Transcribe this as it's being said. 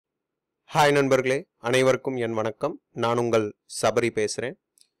Hi நண்பர்களே, அனைவருக்கும் என் வணக்கம். நான் உங்கள் சபரி பேசுகிறேன்.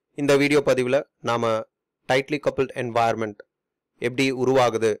 இந்த வீடியோ பதிவில் நாம் டைட்லி கப்புள்ட் என்வாயர்மெண்ட் எப்படி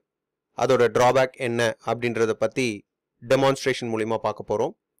உருவாகுது, அதோட ட்ராபேக் என்ன அப்படின்றத பற்றி டெமான்ஸ்ட்ரேஷன் மூலிமா பார்க்க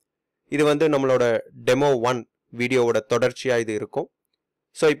போகிறோம். இது நம்மளோட DEMO-1 வீடியோவோட தொடர்ச்சியாக இது இருக்கும்.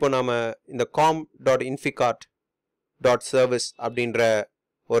 ஸோ இப்போ நாம் இந்த com.inficart.service அப்படின்ற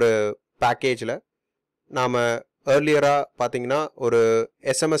ஒரு பேக்கேஜில் நாம் ஏர்லியராக பார்த்தீங்கன்னா ஒரு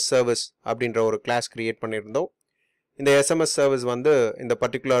எஸ்எம்எஸ் சர்வீஸ் அப்படின்ற ஒரு கிளாஸ் கிரியேட் பண்ணியிருந்தோம். இந்த எஸ்எம்எஸ் சர்வீஸ் இந்த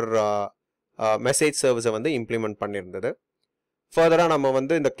பர்டிகுலர் மெசேஜ் சர்வீஸை இம்ப்ளிமெண்ட் பண்ணியிருந்தது. ஃபர்தராக நம்ம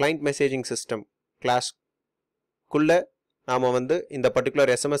இந்த கிளைண்ட் மெசேஜிங் சிஸ்டம் கிளாஸ்க்குள்ளே நாம் இந்த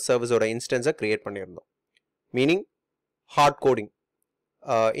பர்டிகுலர் எஸ்எம்எஸ் சர்வீஸோட இன்ஸ்டன்ஸை கிரியேட் பண்ணியிருந்தோம். Meaning heart coding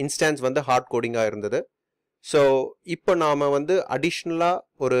instance heart கோடிங்காக இருந்தது. ஸோ இப்போ நாம் அடிஷ்னலாக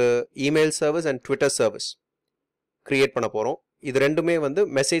ஒரு email service and Twitter service create பண்ண போகிறோம். இது ரெண்டுமே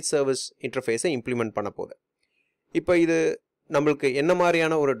மெசேஜ் சர்வீஸ் இன்டர்ஃபேஸை இம்ப்ளிமெண்ட் பண்ண போகுது. இப்போ இது நம்மளுக்கு என்ன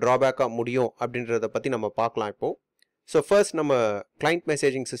மாதிரியான ஒரு ட்ராபேக்காக முடியும் அப்படின்றத பற்றி நம்ம பார்க்கலாம் இப்போது. ஸோ ஃபர்ஸ்ட் நம்ம கிளைண்ட்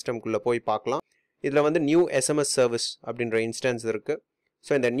மெசேஜிங் சிஸ்டம்குள்ளே போய் பார்க்கலாம். இதில் நியூ எஸ்எம்எஸ் சர்வீஸ் அப்படின்ற இன்ஸ்டான்ஸ் இருக்குது.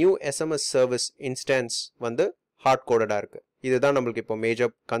 ஸோ இந்த new SMS service instance heart கோடடாக இருக்குது. இதுதான் நம்மளுக்கு இப்போ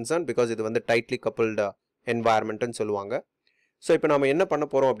மேஜர் கன்சர்ன், பிகாஸ் இது டைட்லி கப்புள்டு என்வாயர்மெண்ட்னு சொல்லுவாங்க. ஸோ இப்போ நம்ம என்ன பண்ண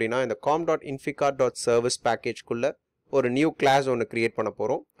போகிறோம் அப்படின்னா, இந்த com.inficart.service பேக்கேஜ்குள்ளே ஒரு நியூ கிளாஸ் ஒன்று கிரியேட் பண்ண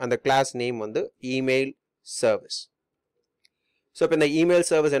போகிறோம். அந்த class name email service. So இப்போ இந்த இமெயில்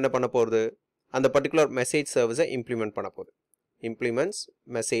சர்வீஸ் என்ன பண்ண போகிறது, அந்த பர்டிகுலர் மெசேஜ் சர்வீஸை இம்ப்ளிமெண்ட் பண்ண போகுது. Implements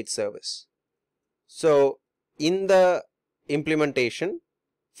message service. ஸோ இந்த இம்ப்ளிமெண்டேஷன்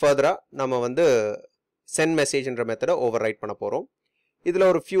ஃபர்தராக நம்ம சென்ட் மெசேஜ்ன்ற மெத்தடை ஓவர் ரைட் பண்ண போகிறோம். இதில்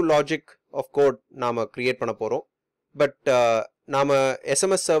ஒரு ஃபியூ லாஜிக் ஆஃப் கோட் நாம் கிரியேட் பண்ண போகிறோம். பட் நாம்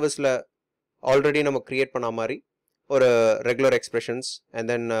எஸ்எம்எஸ் சர்வீஸில் ஆல்ரெடி நம்ம கிரியேட் பண்ண மாதிரி ஒரு ரெகுலர் எக்ஸ்பிரஷன்ஸ் அண்ட்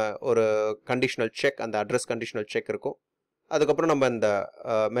தென் ஒரு கண்டிஷனல் செக், அந்த அட்ரஸ் கண்டிஷனல் செக் இருக்கும். அதுக்கப்புறம் நம்ம இந்த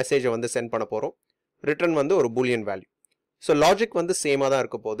மெசேஜை சென்ட் பண்ண போகிறோம். ரிட்டர்ன் ஒரு பூலியன் வேல்யூ. ஸோ லாஜிக் சேமாக தான்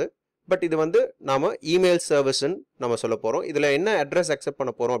இருக்க போகுது. பட் இது நாம் இமெயில் சர்வீஸ்ன்னு நம்ம சொல்ல போகிறோம். இதில் என்ன அட்ரஸ் அக்செப்ட்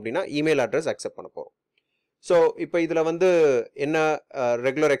பண்ண போகிறோம் அப்படின்னா, இமெயில் அட்ரஸ் அக்செப்ட் பண்ண போகிறோம். ஸோ இப்போ இதில் என்ன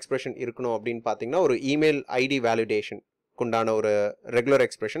ரெகுலர் எக்ஸ்பிரஷன் இருக்கணும் அப்படின்னு பார்த்தீங்கன்னா, ஒரு இமெயில் ஐடி வேலிடேஷனுக்குண்டான ஒரு ரெகுலர்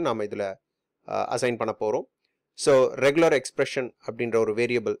எக்ஸ்பிரஷன் நாம் இதில் அசைன் பண்ண போகிறோம். ஸோ ரெகுலர் எக்ஸ்பிரஷன் அப்படின்ற ஒரு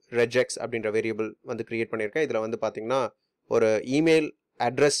வேரியபிள், ரெஜெக்ஸ் அப்படின்ற வேரியபிள் கிரியேட் பண்ணியிருக்கேன். இதில் பார்த்தீங்கன்னா ஒரு இமெயில்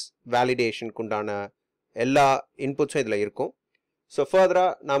அட்ரஸ் வேலிடேஷனுக்குண்டான எல்லா இன்புட்ஸும் இதில் இருக்கும். ஸோ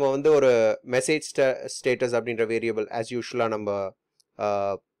ஃபர்தராக நாம் ஒரு மெசேஜ் ஸ்டேட்டஸ் அப்படின்ற வேரியபிள் ஆஸ் யூஷுவலாக நம்ம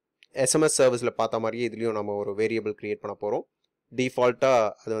எஸ்எம்எஸ் சர்வீஸில் பார்த்த மாதிரியே இதுலேயும் நம்ம ஒரு வேரியபிள் கிரியேட் பண்ண போகிறோம்.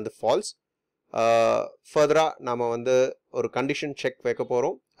 டிஃபால்ட்டாக அது ஃபால்ஸ். ஃபர்தராக நாம் ஒரு கண்டிஷன் செக் வைக்க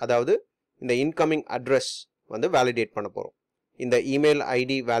போகிறோம். அதாவது இந்த இன்கமிங் அட்ரஸ் வேலிடேட் பண்ண போகிறோம். இந்த இமெயில்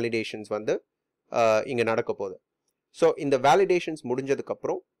ஐடி வேலிடேஷன்ஸ் இங்கே நடக்க போகுது. ஸோ இந்த வேலிடேஷன்ஸ்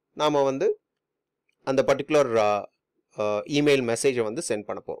முடிஞ்சதுக்கப்புறம் நாம் அந்த பர்டிகுலர் இமெயில் மெசேஜை சென்ட்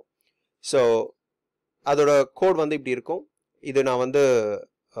பண்ண போகிறோம். ஸோ அதோட கோட் இப்படி இருக்கும். இது நான்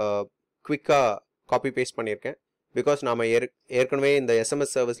குவிக்காக காப்பி பேஸ்ட் பண்ணியிருக்கேன். பிகாஸ் நாம் ஏற்கனவே இந்த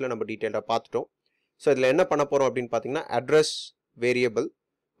எஸ்எம்எஸ் சர்வீஸில் நம்ம டீட்டெயிலாக பார்த்துட்டோம். ஸோ இதில் என்ன பண்ண போகிறோம் அப்படின்னு பார்த்தீங்கன்னா, அட்ரஸ் வேரியபிள்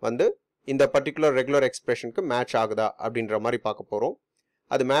இந்த பர்டிகுலர் ரெகுலர் எக்ஸ்பிரஷனுக்கு மேட்ச் ஆகுதா அப்படின்ற மாதிரி பார்க்க போகிறோம்.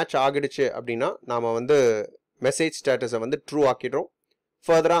 அது மேட்ச் ஆகிடுச்சு அப்படின்னா நாம் மெசேஜ் ஸ்டேட்டஸை ட்ரூ ஆக்கிடுறோம்.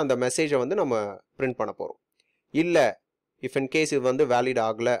 ஃபர்தராக அந்த மெசேஜை நம்ம பிரிண்ட் பண்ண போகிறோம். இல்லை, இஃப் இன் கேஸ் இது வேலிட்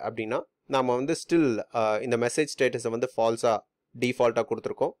ஆகலை அப்படின்னா நாம் ஸ்டில் இந்த மெசேஜ் ஸ்டேட்டஸை ஃபால்ஸாக டிஃபால்ட்டாக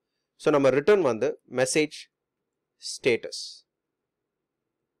கொடுத்துருக்கோம். ஸோ நம்ம return message status.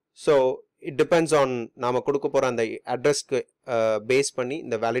 So it depends on நாம் கொடுக்க போகிற அந்த அட்ரஸ்க்கு பேஸ் பண்ணி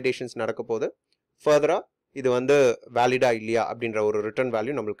இந்த வேலிடேஷன்ஸ் நடக்க போகுது. ஃபர்தராக இது வேலிடா இல்லையா அப்படின்ற ஒரு ரிட்டர்ன்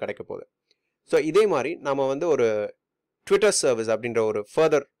வேல்யூ நம்மளுக்கு கிடைக்க போகுது. ஸோ இதே மாதிரி நம்ம ஒரு ட்விட்டர் சர்வீஸ் அப்படின்ற ஒரு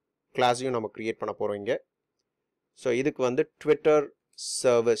ஃபர்தர் கிளாஸையும் நம்ம கிரியேட் பண்ண போகிறோம் இங்கே. ஸோ இதுக்கு ட்விட்டர்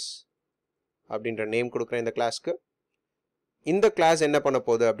சர்வீஸ் அப்படின்ற நேம் கொடுக்குறேன் இந்த கிளாஸ்க்கு. இந்த கிளாஸ் என்ன பண்ண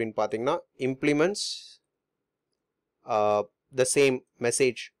போகுது அப்படின்னு பார்த்தீங்கன்னா, implements the same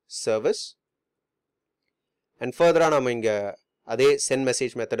message service. And ஃபர்தராக நம்ம இங்கே அதே சென்ட்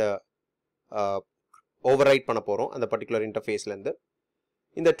மெசேஜ் மெத்தடை ஓவர் ரைட் பண்ண போகிறோம் அந்த பர்டிகுலர் இன்டர்ஃபேஸ்லேருந்து.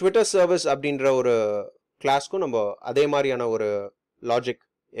 இந்த ட்விட்டர் சர்வீஸ் அப்படின்ற ஒரு கிளாஸ்க்கும் நம்ம அதே மாதிரியான ஒரு லாஜிக்,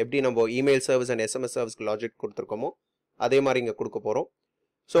 எப்படி நம்ம email service and SMS சர்வீஸ்க்கு logic கொடுத்துருக்கோமோ அதே மாதிரி இங்கே கொடுக்க போகிறோம்.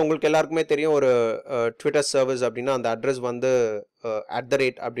 ஸோ உங்களுக்கு எல்லாருக்குமே தெரியும், ஒரு ட்விட்டர் சர்வீஸ் அப்படின்னா அந்த அட்ரஸ் @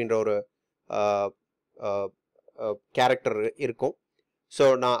 அப்படின்ற ஒரு கேரக்டர் இருக்கும். ஸோ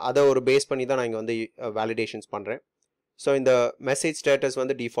நான் அதை ஒரு பேஸ் பண்ணி தான் நான் இங்கே வேலிடேஷன்ஸ் பண்ணுறேன். ஸோ இந்த message status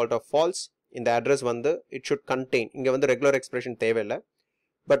default of falls. இந்த அட்ரஸ் இட் ஷுட் கண்டெயின், இங்கே ரெகுலர் எக்ஸ்பிரஷன் தேவையில்லை.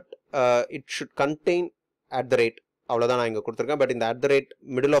 பட் it should contain @ அவ்வளோதான் நான் இங்கே கொடுத்துருக்கேன். பட் இந்த @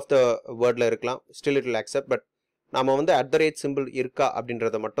 மிடில் ஆஃப் த வேர்டில் இருக்கலாம், still it will accept. But நம்ம வந்து @ சிம்பிள் இருக்கா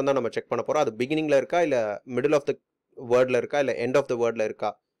அப்படின்றத மட்டும் தான் நம்ம செக் பண்ண போகிறோம். அது பிகினிங்கில் இருக்கா இல்லை மிடில் ஆஃப் த வேர்டில் இருக்கா இல்லை எண்ட் ஆஃப் த வேர்டில்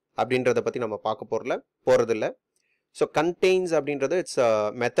இருக்கா அப்படின்றத பற்றி நம்ம பார்க்க போகிறதில்ல. ஸோ கண்டெய்ன்ஸ் அப்படின்றது இட்ஸ்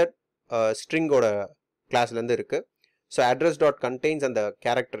மெத்தட் ஸ்ட்ரிங்கோட கிளாஸ்லேருந்து இருக்குது. ஸோ address.contains அந்த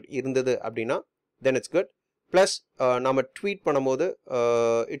கேரக்டர் இருந்தது அப்படின்னா தென் இட்ஸ் குட். ப்ளஸ் நம்ம ட்வீட் பண்ணும்போது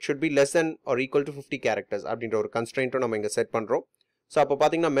it should be less than R equal to 50 characters அப்படின்ற ஒரு கன்ஸ்ட்ரெயின்ட்டும் நம்ம இங்கே செட் பண்ணுறோம். ஸோ அப்போ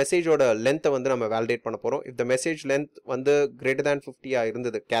பார்த்தீங்கன்னா மெசேஜோட லென்த்தை வந்து நம்ம வேலிடேட் பண்ண போகிறோம். இஃப் த மெசேஜ் லென்த் வந்து greater than 50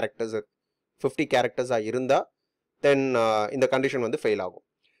 இருந்தது, கேரக்டர்ஸ் 50 கேரக்டர்ஸாக இருந்தால் தென் இந்த கண்டிஷன் வந்து ஃபெயில் ஆகும்.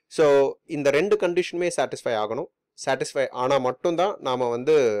 ஸோ இந்த ரெண்டு கண்டிஷனுமே சாட்டிஸ்ஃபை ஆகணும். சாட்டிஸ்ஃபை ஆனால் மட்டும்தான் நாம்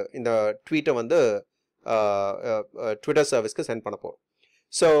வந்து இந்த ட்வீட்டை வந்து ட்விட்டர் சர்வீஸ்க்கு சென்ட் பண்ண போகிறோம்.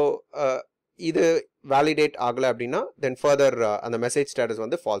 ஸோ இது வேலிடேட் ஆகலை அப்படின்னா தென் ஃபர்தர் அந்த மெசேஜ் ஸ்டேட்டஸ்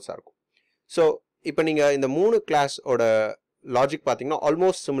வந்து ஃபால்ஸாக இருக்கும். ஸோ இப்போ நீங்கள் இந்த 3 கிளாஸோட லாஜிக் பார்த்தீங்கன்னா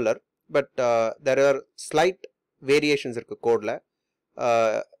almost similar, but there are slide variations இருக்குது கோடில்.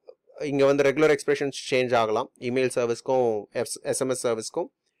 இங்கே வந்து ரெகுலர் எக்ஸ்பிரஷன்ஸ் சேஞ்ச் ஆகலாம் email சர்வீஸ்க்கும் SMS சர்வீஸ்க்கும்,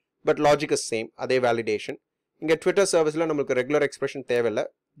 but logic is same, அதே வேலிடேஷன். இங்கே ட்விட்டர் சர்வீஸில் நம்மளுக்கு ரெகுலர் எக்ஸ்பிரஷன் தேவையில்லை,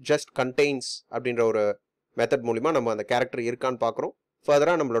 ஜஸ்ட் கண்டெய்ன்ஸ் அப்படின்ற ஒரு மெத்தட் மூலிமா நம்ம அந்த கேரக்டர் இருக்கான்னு பார்க்குறோம்.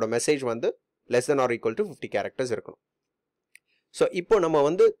 ஃபர்தராக நம்மளோட மெசேஜ் வந்து less than R equal to 50 characters இருக்கணும். ஸோ இப்போ நம்ம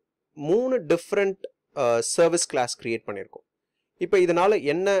வந்து 3 டிஃப்ரெண்ட் சர்வீஸ் கிளாஸ் கிரியேட் பண்ணியிருக்கோம். இப்போ இதனால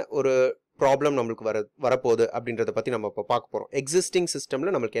என்ன ஒரு ப்ராப்ளம் நம்மளுக்கு வரப்போகுது அப்படின்றத பற்றி நம்ம இப்போ பார்க்க போகிறோம். எக்ஸிஸ்டிங்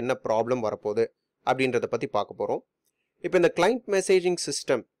சிஸ்டமில் நம்மளுக்கு என்ன ப்ராப்ளம் வரப்போகுது அப்படின்றத பற்றி பார்க்க போகிறோம். இப்போ இந்த கிளைண்ட் மெசேஜிங்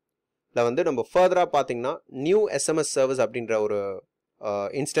சிஸ்டமில் வந்து நம்ம ஃபர்தராக பார்த்தீங்கன்னா நியூ எஸ்எம்எஸ் சர்வீஸ் அப்படின்ற ஒரு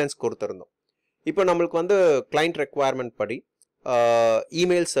இன்ஸ்டன்ஸ் கொடுத்துருந்தோம். இப்போ நம்மளுக்கு வந்து கிளைண்ட் ரெக்குவயர்மெண்ட் படி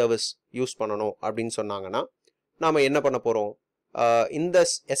இமெயில் சர்வீஸ் யூஸ் பண்ணணும் அப்படின்னு சொன்னாங்கன்னா நாம் என்ன பண்ண போகிறோம், இந்த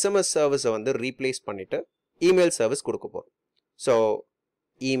எஸ்எம்எஸ் சர்வீஸை வந்து ரீப்ளேஸ் பண்ணிவிட்டு இமெயில் சர்வீஸ் கொடுக்க போகிறோம். ஸோ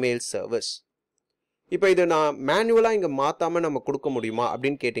இமெயில் சர்வீஸ் இப்போ இது நான் மேனுவலாக இங்கே மாற்றாமல் நம்ம கொடுக்க முடியுமா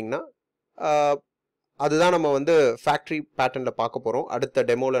அப்படின்னு கேட்டிங்கன்னா அதுதான் நம்ம வந்து ஃபேக்ட்ரி பேட்டர்னில் பார்க்க போகிறோம். அடுத்த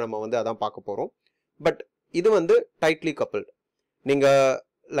டெமோவில் நம்ம வந்து அதான் பார்க்க போகிறோம். பட் இது வந்து டைட்லி கப்பிள்டு. நீங்கள்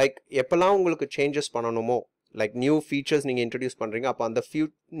லைக் எப்போல்லாம் உங்களுக்கு சேஞ்சஸ் பண்ணணுமோ, லைக் நியூ ஃபீச்சர்ஸ் நீங்கள் இன்ட்ரடியூஸ் பண்ணுறீங்க, அப்போ அந்த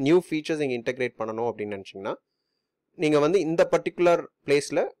நியூ ஃபீச்சர்ஸ் நீங்கள் இன்டெகிரேட் பண்ணணும் அப்படின்னு நினச்சிங்கன்னா நீங்கள் வந்து இந்த பர்டிகுலர்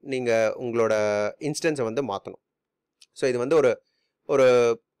பிளேஸில் நீங்கள் உங்களோட இன்ஸ்டன்ஸை வந்து மாற்றணும். ஸோ இது வந்து ஒரு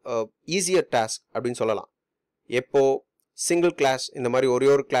ஈஸியர் டாஸ்க் அப்படின்னு சொல்லலாம். எப்போ சிங்கிள் கிளாஸ் இந்த மாதிரி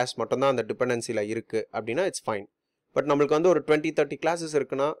ஒரு கிளாஸ் மட்டும்தான் அந்த டிபெண்டன்சியில் இருக்குது அப்படின்னா இட்ஸ் ஃபைன். பட் நம்மளுக்கு வந்து ஒரு 20-30 கிளாஸஸ்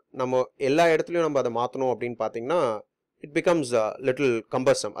இருக்குன்னா நம்ம எல்லா இடத்துலையும் நம்ம அதை மாற்றணும் அப்படின்னு பார்த்தீங்கன்னா இட் பிகம்ஸ் லிட்டில்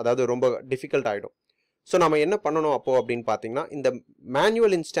கம்பர்சம், அதாவது ரொம்ப டிஃபிகல்ட் ஆகிடும். ஸோ நம்ம என்ன பண்ணணும் அப்போது அப்படின்னு பார்த்தீங்கன்னா இந்த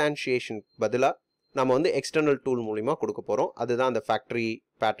மேனுவல் இன்ஸ்டான்ஷியேஷன் பதிலாக நம்ம வந்து எக்ஸ்டர்னல் டூல் மூலிமா கொடுக்க போகிறோம். அதுதான் அந்த ஃபேக்ட்ரி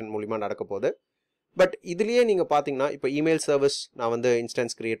பேட்டர்ன் மூலிமா நடக்க போகுது. பட் இதுலேயே நீங்கள் பார்த்தீங்கன்னா இப்போ இமெயில் சர்வீஸ் நான் வந்து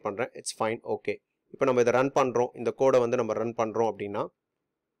இன்ஸ்டன்ஸ் கிரியேட் பண்ணுறேன், இட்ஸ் ஃபைன், ஓகே. இப்போ நம்ம இதை ரன் பண்ணுறோம், இந்த கோடை வந்து நம்ம ரன் பண்ணுறோம் அப்படின்னா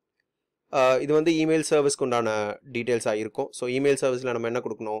இது வந்து இமெயில் சர்வீஸ்க்கு உண்டான டீட்டெயில்ஸாக இருக்கும். ஸோ இமெயில் சர்வீஸில் நம்ம என்ன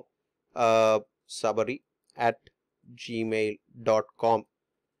கொடுக்கணும், sabari@gmail.com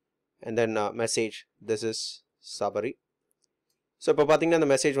and then message, this is sabari. So இப்போ பார்த்தீங்கன்னா அந்த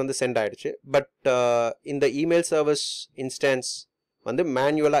மெசேஜ் வந்து சென்ட் ஆகிடுச்சு. பட் இந்த இமெயில் சர்வீஸ் இன்ஸ்டன்ஸ் வந்து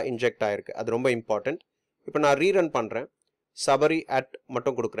மேனுவலாக இன்ஜெக்ட் ஆகிருக்கு, அது ரொம்ப இம்பார்ட்டண்ட். இப்போ நான் ரீரன் பண்ணுறேன், sabari@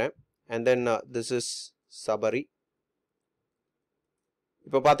 மட்டும் கொடுக்குறேன் and then this is sabari.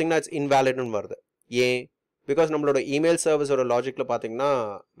 இப்போ பார்த்தீங்கன்னா இட்ஸ் இன்வேலிட்னு வருது. ஏன்? பிகாஸ் நம்மளோட இமெயில் சர்வீஸோட லாஜிக்கில் பார்த்தீங்கன்னா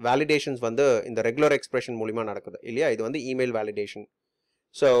வேலிடேஷன்ஸ் வந்து இந்த ரெகுலர் எக்ஸ்பிரஷன் மூலிமா நடக்குது இல்லையா, இது வந்து இமெயில் வேலிடேஷன்.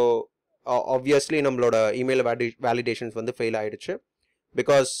 ஸோ ஆப்வியஸ்லி நம்மளோட இமெயில் வேலிடேஷன்ஸ் வந்து ஃபெயில் ஆகிடுச்சு.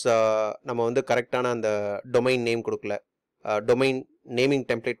 பிகாஸ் நம்ம வந்து கரெக்டான அந்த டொமைன் நேம் கொடுக்கல, டொமைன் நேமிங்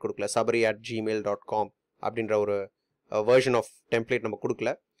டெம்ப்ளேட் கொடுக்கல, sabari@gmail.com அப்படின்ற ஒரு வெர்ஷன் ஆஃப் டெம்ப்ளேட் நம்ம கொடுக்கல.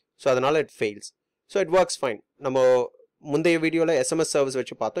 ஸோ அதனால் it fails. So it works fine. நம்ம முந்தைய வீடியோவில் எஸ்எம்எஸ் சர்வீஸ்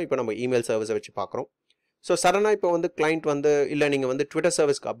வச்சு பார்த்தோம், இப்போ நம்ம இமெயில் சர்வீஸை வச்சு பார்க்குறோம். ஸோ சடனாக இப்போ வந்து கிளைண்ட் வந்து இல்லை நீங்கள் வந்து ட்விட்டர்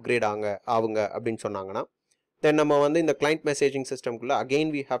சர்வீஸ்க்கு அப்கிரேட் ஆகுங்க அப்படின்னு சொன்னாங்கன்னா தென் நம்ம வந்து இந்த client messaging சிஸ்டம்குள்ளே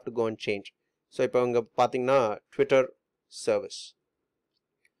again we have to go and change. So இப்போ இங்கே பார்த்தீங்கன்னா ட்விட்டர் சர்வீஸ்.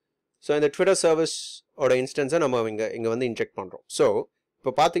 ஸோ இந்த ட்விட்டர் சர்வீஸோட இன்ஸ்டன்ஸை நம்ம இங்கே வந்து இன்ஜெக்ட் பண்ணுறோம். ஸோ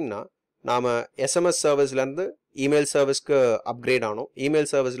இப்போ பார்த்தீங்கன்னா நாம் எஸ்எம்எஸ் சர்வீஸ்லேருந்து இமெயில் சர்வீஸ்க்கு அப்கிரேட் ஆனோம், இமெயில்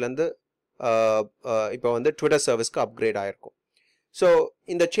சர்வீஸ்லேருந்து இப்போ வந்து ட்விட்டர் சர்வீஸ்க்கு அப்கிரேட் ஆகிருக்கும். ஸோ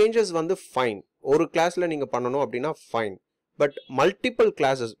இந்த சேஞ்சஸ் வந்து ஃபைன், ஒரு கிளாஸில் நீங்கள் பண்ணணும் அப்படின்னா fine. But multiple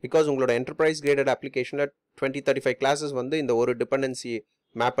classes, because உங்களோட என்டர்பிரைஸ் கிரேடட் அப்ளிகேஷனில் 20-35 கிளாஸஸ் வந்து இந்த ஒரு டிபெண்டன்சி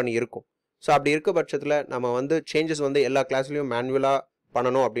மேப் பண்ணி இருக்கும். ஸோ அப்படி இருக்க பட்சத்தில் நம்ம வந்து சேஞ்சஸ் வந்து எல்லா கிளாஸ்லையும் மேனுவலாக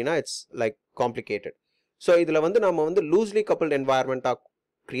பண்ணணும் அப்படின்னா இட்ஸ் லைக் காம்ப்ளிகேட்டட். ஸோ இதில் வந்து நம்ம வந்து லூஸ்லி கப்பிள்ட் என்வாயர்மெண்ட்டாக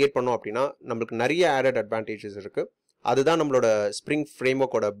கிரியேட் பண்ணோம் அப்படின்னா நம்மளுக்கு நிறைய ஆடட் அட்வான்டேஜஸ் இருக்குது. அதுதான் நம்மளோட ஸ்ப்ரிங்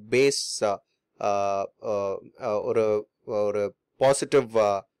ஃப்ரேம்வொர்க்கோட பேஸ் ஒரு ஒரு பாசிட்டிவ்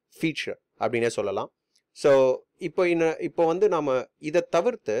ஃபீச்சர் அப்படின்னே சொல்லலாம். ஸோ இப்போ வந்து நம்ம இதை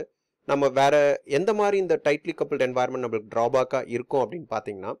தவிர்த்து நம்ம வேற எந்த மாதிரி இந்த டைட்லி கப்பிள்ட் என்வாயர்மெண்ட் நம்மளுக்கு ட்ராபேக்காக இருக்கும் அப்படின்னு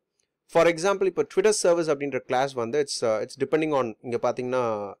பார்த்தீங்கன்னா, ஃபார் எக்ஸாம்பிள் இப்போ ட்விட்டர் சர்வீஸ் அப்படின்ற கிளாஸ் வந்து இட்ஸ் டிபெண்டிங் ஆன் இங்கே பார்த்தீங்கன்னா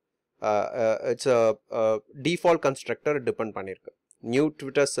இட்ஸ் டிஃபால்ட் கன்ஸ்ட்ரக்டர் டிபெண்ட் பண்ணியிருக்கு. நியூ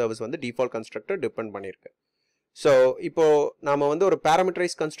ட்விட்டர் சர்வீஸ் வந்து டிஃபால்ட் கன்ஸ்ட்ரக்டர் டிபெண்ட் பண்ணியிருக்கு. ஸோ இப்போ நாம வந்து ஒரு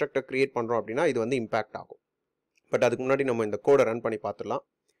பேராமீட்டரைஸ் கன்ஸ்ட்ரக்டர் கிரியேட் பண்ணுறோம் அப்படின்னா இது வந்து இம்பாக்ட் ஆகும். பட் அதுக்கு முன்னாடி நம்ம இந்த கோடை ரன் பண்ணி பார்த்துடலாம்.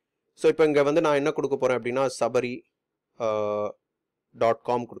 ஸோ இப்போ இங்கே வந்து நான் என்ன கொடுக்க போகிறேன் அப்படின்னா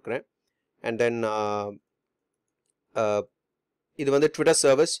sabari.com கொடுக்குறேன். அண்ட் தென் இது வந்து Twitter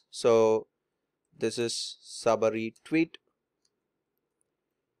service. So this is sabari tweet.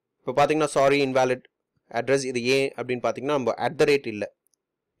 இப்போ பார்த்தீங்கன்னா சாரி இன்வாலிட் அட்ரஸ். இது ஏன் அப்படின்னு பார்த்தீங்கன்னா நம்ம @ இல்லை,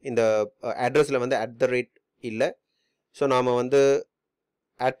 இந்த அட்ரஸில் வந்து @ இல்லை. ஸோ நாம் வந்து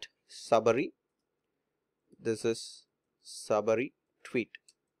 @sabari, this is sabari tweet.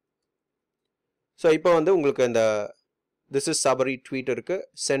 So இப்போ வந்து உங்களுக்கு இந்த this is sabari tweet இருக்கு,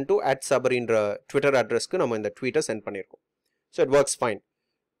 send to @sabariன்ற ட்விட்டர் அட்ரஸ்க்கு நம்ம இந்த ட்வீட்டை சென்ட் பண்ணியிருக்கோம். So it works fine.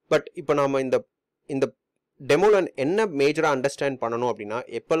 But இப்போ நாம் இந்த டெமோவில் என்ன மேஜராக அண்டர்ஸ்டாண்ட் பண்ணணும் அப்படின்னா,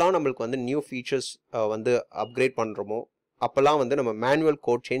 எப்போல்லாம் நம்மளுக்கு வந்து நியூ ஃபீச்சர்ஸ் வந்து அப்கிரேட் பண்ணுறோமோ அப்போல்லாம் வந்து நம்ம மேனுவல்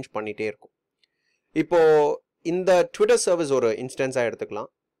கோட் சேஞ்ச் பண்ணிகிட்டே இருக்கும். இப்போது இந்த ட்விட்டர் சர்வீஸ் ஒரு இன்ஸ்டன்ஸாக எடுத்துக்கலாம்.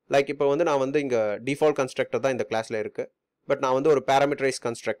 லைக் இப்போ வந்து நான் வந்து இங்கே டிஃபால்ட் கன்ஸ்ட்ரக்டர் தான் இந்த கிளாஸில் இருக்குது. பட் நான் வந்து ஒரு பேராமீட்டரைஸ்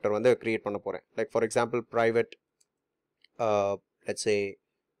கன்ஸ்ட்ரக்டர் வந்து கிரியேட் பண்ண போகிறேன். Like for example private let's say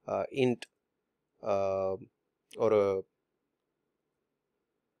int ஒரு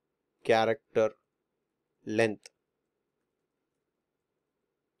கேரக்டர் லென்த்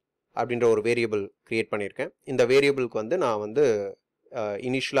அப்படின்ற ஒரு வேரியபிள் கிரியேட் பண்ணியிருக்கேன். இந்த வேரியபிளுக்கு வந்து நான் வந்து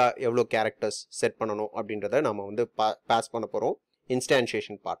இனிஷியலாக எவ்வளோ கேரக்டர்ஸ் செட் பண்ணணும் அப்படின்றத நம்ம வந்து பாஸ் பண்ண போகிறோம்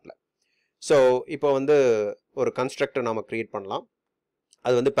இன்ஸ்டான்ஷியேஷன் பார்ட்டில். ஸோ இப்போ வந்து ஒரு கன்ஸ்ட்ரக்டர் நாம் கிரியேட் பண்ணலாம்.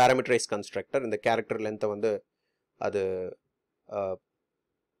 அது வந்து பேராமீட்டரைஸ் கன்ஸ்ட்ரக்டர். இந்த கேரக்டர் லென்த்தை வந்து அது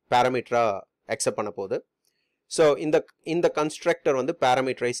பேராமீட்டராக அக்செப்ட் பண்ண போகுது. ஸோ இந்த கன்ஸ்ட்ரக்டர் வந்து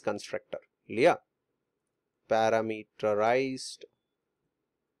பேராமீட்டரைஸ் கன்ஸ்ட்ரக்டர் இல்லையா, parameterized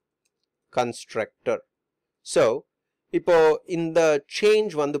constructor. ஸோ இப்போ இந்த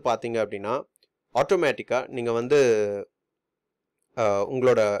சேஞ்ச் வந்து பார்த்தீங்க அப்படின்னா ஆட்டோமேட்டிக்காக நீங்கள் வந்து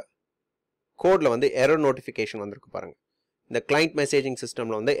உங்களோட கோடில் வந்து எரர் நோட்டிஃபிகேஷன் வந்திருக்கு பாருங்கள். இந்த கிளைண்ட் மெசேஜிங்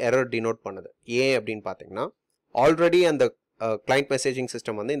சிஸ்டமில் வந்து எரர் டினோட் பண்ணுது. ஏன் அப்படின்னு பார்த்தீங்கன்னா ஆல்ரெடி அந்த கிளைண்ட் மெசேஜிங்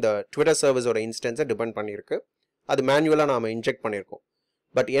சிஸ்டம் வந்து இந்த ட்விட்டர் சர்வீஸோட இன்ஸ்டன்ஸை டிபெண்ட் பண்ணியிருக்கு. அது மேனுவலாக நாம் இன்ஜெக்ட் பண்ணியிருக்கோம்.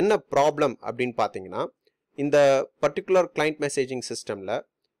 பட் என்ன ப்ராப்ளம் அப்படின்னு பார்த்தீங்கன்னா, இந்த பர்டிகுலர் கிளைண்ட் மெசேஜிங் சிஸ்டமில்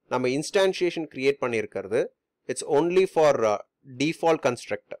நம்ம இன்ஸ்டான்ஷியேஷன் கிரியேட் பண்ணியிருக்கிறது it's only for default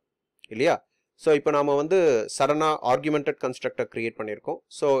constructor இல்லையா. ஸோ இப்போ நம்ம வந்து சடனாக ஆர்குமெண்டட் கன்ஸ்ட்ரக்டர் கிரியேட் பண்ணியிருக்கோம்.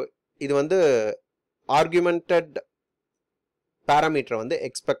 ஸோ இது வந்து ஆர்குமெண்டட் பேராமீட்டரை வந்து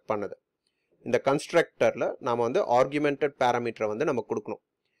எக்ஸ்பெக்ட் பண்ணுது. இந்த கன்ஸ்ட்ரக்டரில் நாம் வந்து ஆர்குமெண்டட் பேராமீட்டரை வந்து நம்ம கொடுக்கணும்.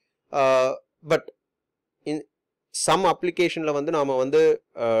 பட் சம் அப்ளிகேஷனில் வந்து நாம் வந்து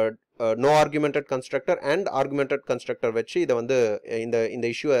no augmented constructor and augmented constructor வச்சு இதை வந்து இந்த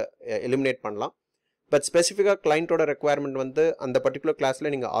இஷ்யூவை எலிமினேட் பண்ணலாம். பட் ஸ்பெசிஃபிக்காக கிளைண்ட்டோட ரெக்குவயர்மெண்ட் வந்து அந்த பர்டிகுலர்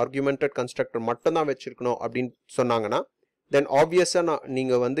கிளாஸில் நீங்கள் ஆர்குமெண்டட் கன்ஸ்ட்ரக்டர் மட்டும்தான் வச்சுருக்கணும் அப்படின்னு சொன்னாங்கன்னா தென் ஆப்வியஸாக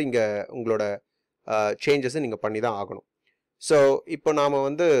நீங்கள் வந்து இங்கே உங்களோட சேஞ்சஸை நீங்கள் பண்ணி தான் ஆகணும். ஸோ இப்போ நாம்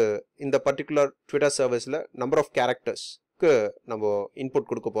வந்து இந்த பர்டிகுலர் ட்விட்டர் சர்வீஸில் நம்பர் ஆஃப் கேரக்டர்ஸ்க்கு நம்ம இன்புட்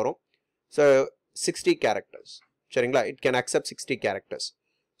கொடுக்க போகிறோம். ஸோ 60 கேரக்டர்ஸ் சரிங்களா. It can accept 60 characters.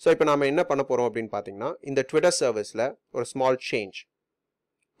 So இப்போ நாம் என்ன பண்ண போகிறோம் அப்படின்னு பார்த்தீங்கன்னா, இந்த ட்விட்டர் சர்வீஸில் ஒரு ஸ்மால் சேஞ்ச்.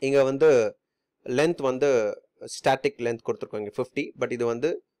 இங்கே வந்து லென்த் வந்து ஸ்டாட்டிக் லென்த் கொடுத்துருக்கோம் இங்கே 50. பட் இது வந்து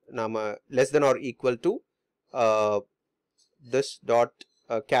நாம் less than R equal to this dot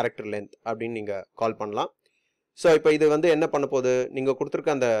character length அப்படின்னு நீங்கள் கால் பண்ணலாம். ஸோ இப்போ இது வந்து என்ன பண்ண போகுது, நீங்கள்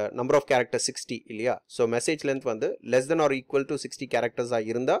கொடுத்துருக்க அந்த நம்பர் ஆஃப் கேரக்டர் 60 இல்லையா. ஸோ மெசேஜ் லென்த் வந்து less than R equal to 60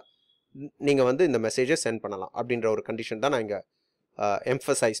 கேரக்டர்ஸாக இருந்தால் நீங்கள் வந்து இந்த மெசேஜை சென்ட் பண்ணலாம் அப்படின்ற ஒரு கண்டிஷன் தான் நான் இங்கே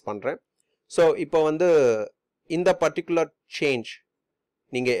எம்ஃபசைஸ் பண்ணுறேன். ஸோ இப்போ வந்து இந்த பர்டிகுலர் சேஞ்ச்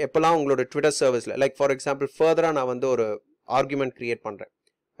நீங்கள் எப்போல்லாம் உங்களோட ட்விட்டர் சர்வீஸில் லைக் ஃபார் எக்ஸாம்பிள் ஃபர்தராக நான் வந்து ஒரு ஆர்குமெண்ட் க்ரியேட் பண்ணுறேன்.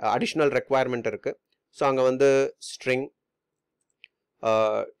 அடிஷ்னல் ரெக்குவயர்மெண்ட் இருக்குது. ஸோ அங்கே வந்து ஸ்ட்ரிங்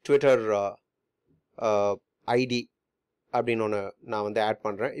ட்விட்டர் ஐடி அப்படின்னு ஒன்று நான் வந்து ஆட்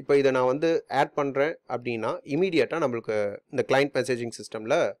பண்ணுறேன். இப்போ இதை நான் வந்து ஆட் பண்ணுறேன் அப்படின்னா இமீடியட்டாக நம்மளுக்கு இந்த கிளைண்ட் மெசேஜிங்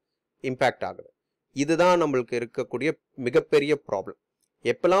சிஸ்டமில் இம்பேக்ட் ஆகுது. இதுதான் நம்மளுக்கு இருக்கக்கூடிய மிகப்பெரிய ப்ராப்ளம்.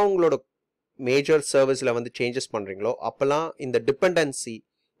 எப்போல்லாம் உங்களோட மேஜர் சர்வீஸில் வந்து சேஞ்சஸ் பண்ணுறீங்களோ அப்போல்லாம் இந்த டிபெண்டன்சி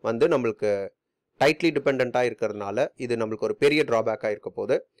வந்து நம்மளுக்கு டைட்லி டிபெண்ட்டாக இருக்கிறதுனால இது நம்மளுக்கு ஒரு பெரிய ட்ராபேக்காக இருக்க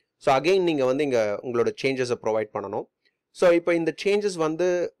போகுது. ஸோ அகெயின் நீங்கள் வந்து இங்கே உங்களோட சேஞ்சஸை ப்ரொவைட் பண்ணணும். ஸோ இப்போ இந்த சேஞ்சஸ் வந்து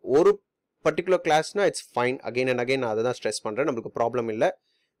ஒரு particular கிளாஸ்னால் it's fine. Again and again நான் அதை தான் ஸ்ட்ரெஸ் பண்ணுறேன், நம்மளுக்கு ப்ராப்ளம் இல்லை.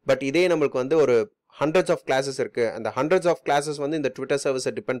 பட் இதே நம்மளுக்கு வந்து ஒரு ஹண்ட்ரட்ஸ் ஆஃப் கிளாஸஸ் இருக்குது, அந்த ஹண்ட்ரட்ஸ் ஆஃப் கிளாஸஸ் வந்து இந்த ட்விட்டர்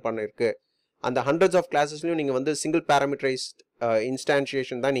சர்வீஸை டிபெண்ட் பண்ணிருக்கு. அந்த ஹண்ட்ரட்ஸ் ஆஃப் கிளாஸஸ்லையும் நீங்கள் வந்து சிங்கிள் பேராமீட்டரைஸ்ட்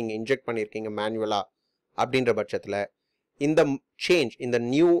இன்ஸ்டான்ஷியேஷன் தான் நீங்கள் இன்ஜெக்ட் பண்ணியிருக்கீங்க மேனுவலாக. அப்படின்ற பட்சத்தில் இந்த சேஞ்ச், இந்த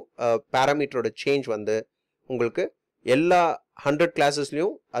நியூ பேராமீட்டரோட சேஞ்ச் வந்து உங்களுக்கு எல்லா 100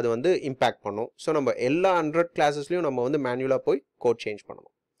 கிளாஸஸ்லையும் அது வந்து இம்பேக்ட் பண்ணும். ஸோ நம்ம எல்லா 100 கிளாஸஸ்லையும் நம்ம வந்து மேனுவலாக போய் கோட் சேஞ்ச்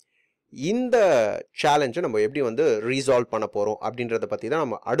பண்ணணும். இந்த சேலஞ்சை நம்ம எப்படி வந்து ரீசால்வ் பண்ண போகிறோம் அப்படின்றத பற்றி தான்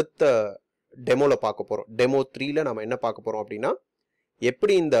நம்ம அடுத்த டெமோவில் பார்க்க போகிறோம். டெமோ 3ல் நம்ம என்ன பார்க்க போகிறோம் அப்படின்னா,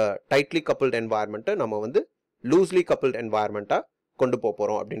 எப்படி இந்த டைட்லி கப்புள்ட் என்வாயர்மெண்ட்டை நம்ம வந்து லூஸ்லி கப்புள்ட் என்வாயர்மெண்ட்டாக கொண்டு போக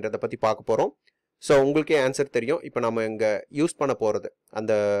போகிறோம் அப்படின்றத பற்றி பார்க்க போகிறோம். ஸோ உங்களுக்கே ஆன்சர் தெரியும். இப்போ நம்ம இங்கே யூஸ் பண்ண போகிறது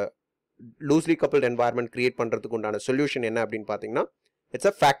அந்த லூஸ்லி கப்புள்ட் என்வாயர்மெண்ட் கிரியேட் பண்ணுறதுக்கு உண்டான சொல்யூஷன் என்ன அப்படின்னு பார்த்தீங்கன்னா, இட்ஸ்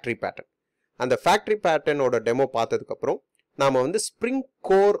அ ஃபேக்ட்ரி பேட்டர்ன். அந்த ஃபேக்ட்ரி பேட்டர்னோட டெமோ பார்த்ததுக்கப்புறம் நாம் வந்து ஸ்ப்ரிங்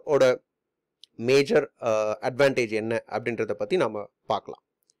கோரோட மேஜர் அட்வான்டேஜ் என்ன அப்படின்றத பற்றி நாம் பார்க்கலாம்.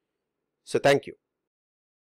 So thank you.